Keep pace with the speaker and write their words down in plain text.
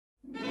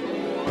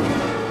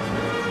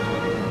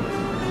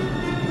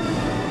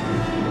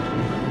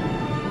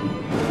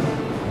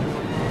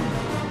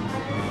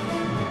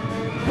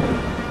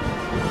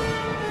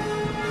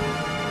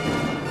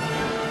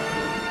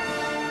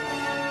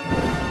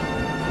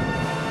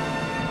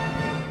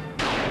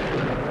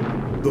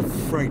The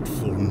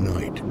frightful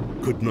night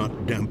could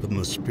not dampen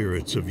the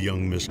spirits of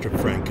young Mr.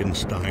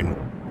 Frankenstein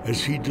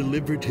as he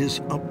delivered his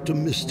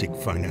optimistic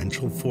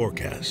financial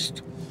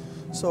forecast.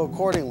 So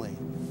accordingly,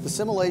 the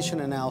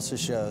simulation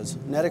analysis shows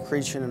net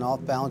accretion in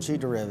off-balance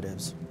sheet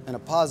derivatives and a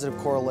positive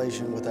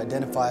correlation with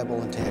identifiable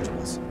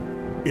intangibles.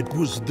 It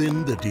was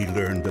then that he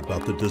learned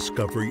about the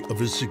discovery of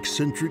his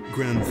eccentric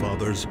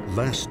grandfather's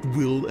last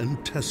will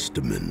and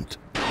testament.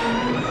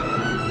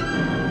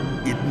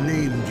 It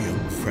named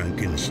young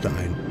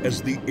Frankenstein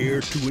as the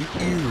heir to an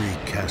eerie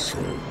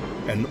castle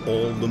and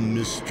all the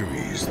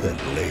mysteries that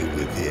lay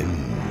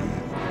within.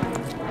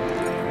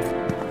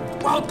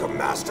 Welcome,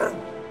 Master.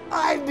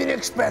 I've been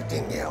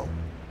expecting you.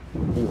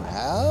 You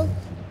have?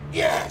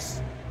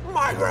 Yes.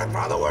 My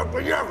grandfather worked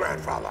with your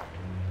grandfather.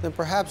 Then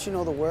perhaps you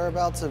know the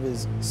whereabouts of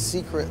his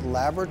secret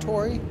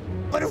laboratory?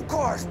 But of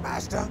course,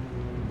 Master.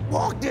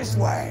 Walk this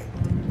way.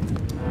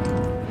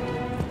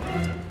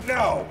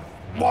 No,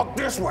 walk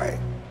this way.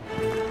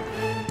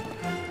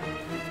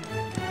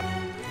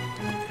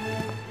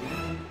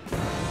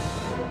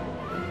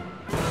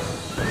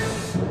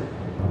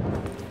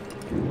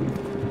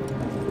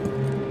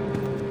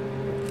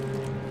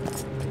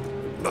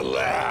 The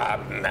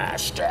lab,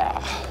 Master.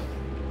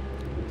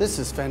 This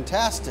is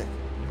fantastic.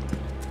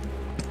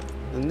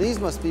 And these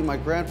must be my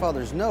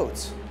grandfather's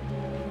notes.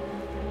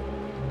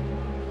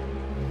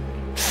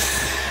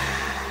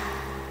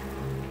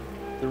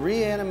 The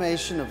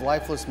reanimation of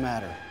lifeless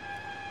matter.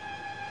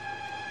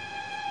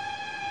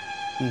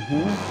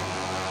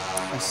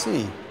 I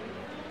see.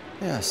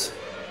 Yes,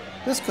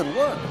 this could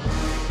work.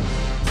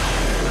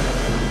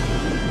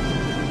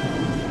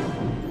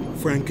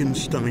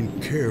 Frankenstein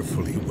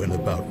carefully went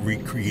about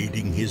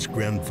recreating his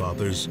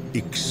grandfather's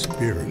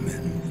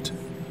experiment.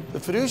 The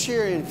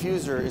fiduciary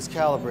infuser is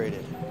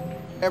calibrated.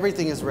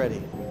 Everything is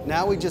ready.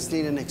 Now we just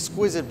need an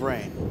exquisite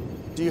brain.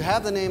 Do you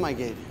have the name I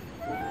gave you?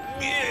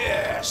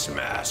 Yes,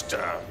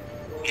 Master.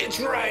 It's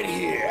right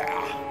here.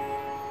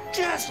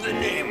 Just the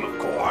name, of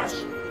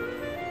course.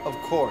 Of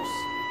course.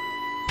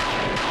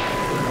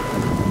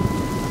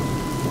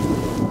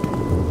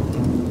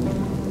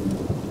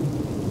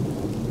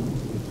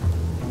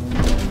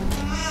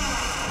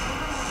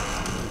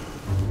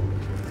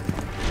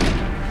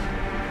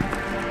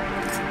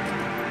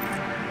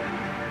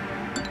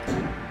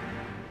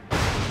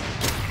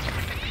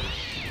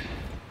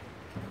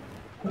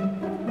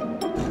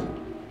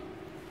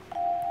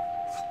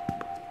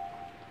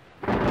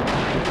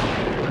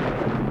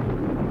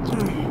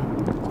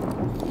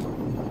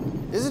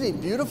 Isn't he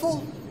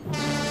beautiful?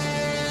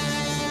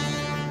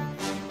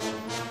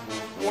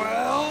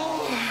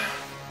 Well...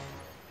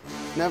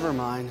 Never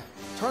mind.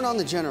 Turn on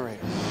the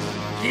generator.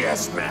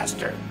 Yes,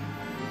 Master.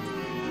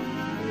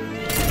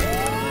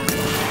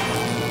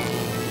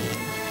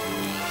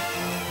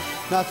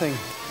 Nothing.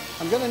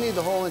 I'm gonna need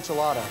the whole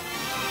enchilada.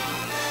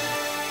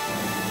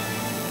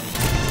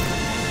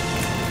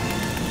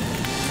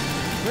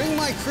 Bring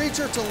my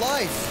creature to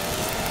life.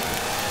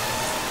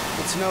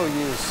 It's no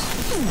use.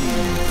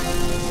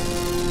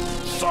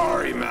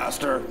 Sorry,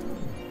 Master.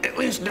 At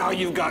least now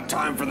you've got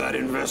time for that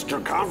investor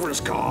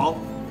conference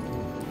call.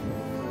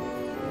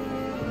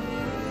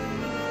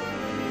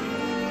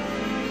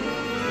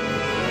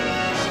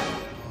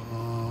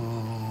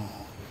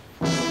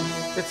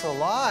 It's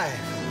alive.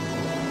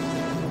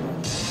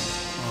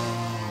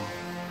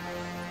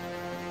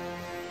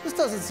 This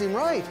doesn't seem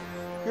right.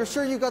 You're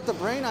sure you got the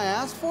brain I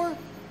asked for?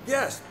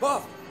 Yes,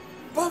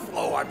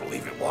 Buffalo, I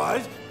believe it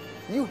was.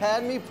 You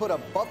had me put a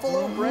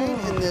buffalo brain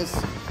in this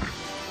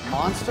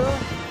monster?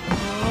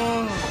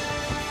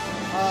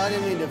 I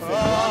didn't mean to offend you.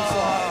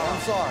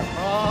 I'm sorry.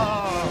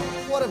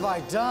 What have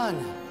I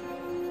done?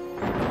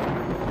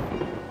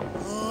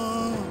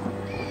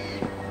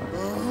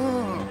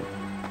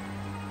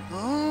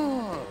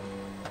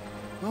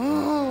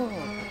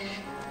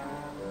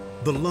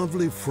 The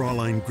lovely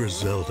Fräulein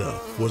Griselda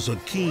was a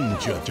keen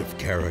judge of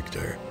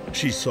character.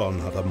 She saw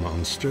not a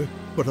monster,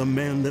 but a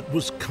man that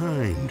was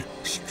kind,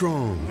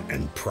 strong,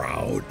 and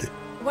proud.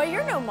 Well,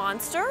 you're no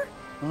monster.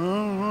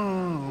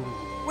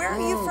 Where are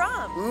you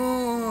from?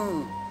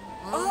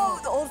 Oh,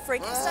 the old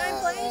Frankenstein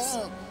place?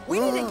 We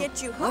need to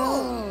get you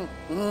home.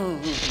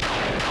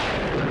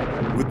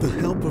 With the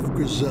help of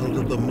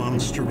Griselda, the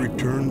monster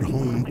returned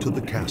home to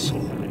the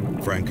castle.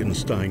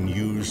 Frankenstein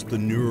used the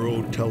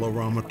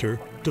neurotelerometer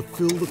to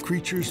fill the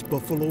creature's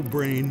buffalo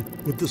brain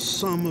with the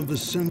sum of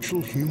essential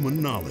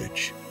human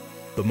knowledge.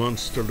 The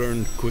monster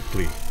learned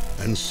quickly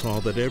and saw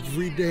that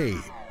every day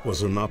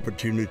was an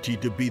opportunity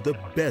to be the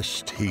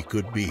best he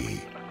could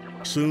be.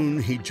 Soon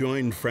he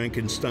joined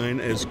Frankenstein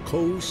as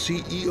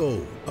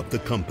co-CEO of the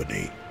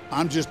company.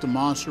 I'm just a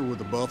monster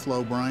with a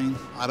buffalo brain.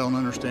 I don't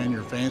understand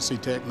your fancy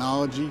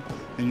technology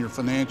and your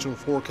financial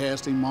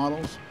forecasting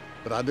models,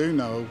 but I do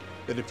know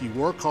that if you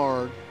work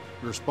hard,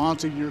 you're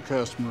responsive to your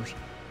customers,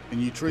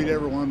 and you treat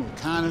everyone with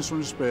kindness and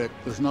respect,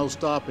 there's no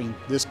stopping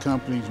this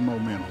company's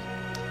momentum.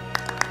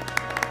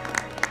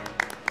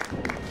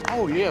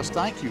 Oh yes,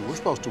 thank you. We're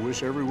supposed to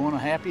wish everyone a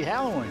happy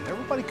Halloween.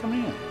 Everybody come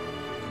in.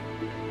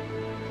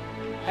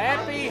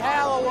 Happy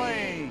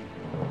Halloween!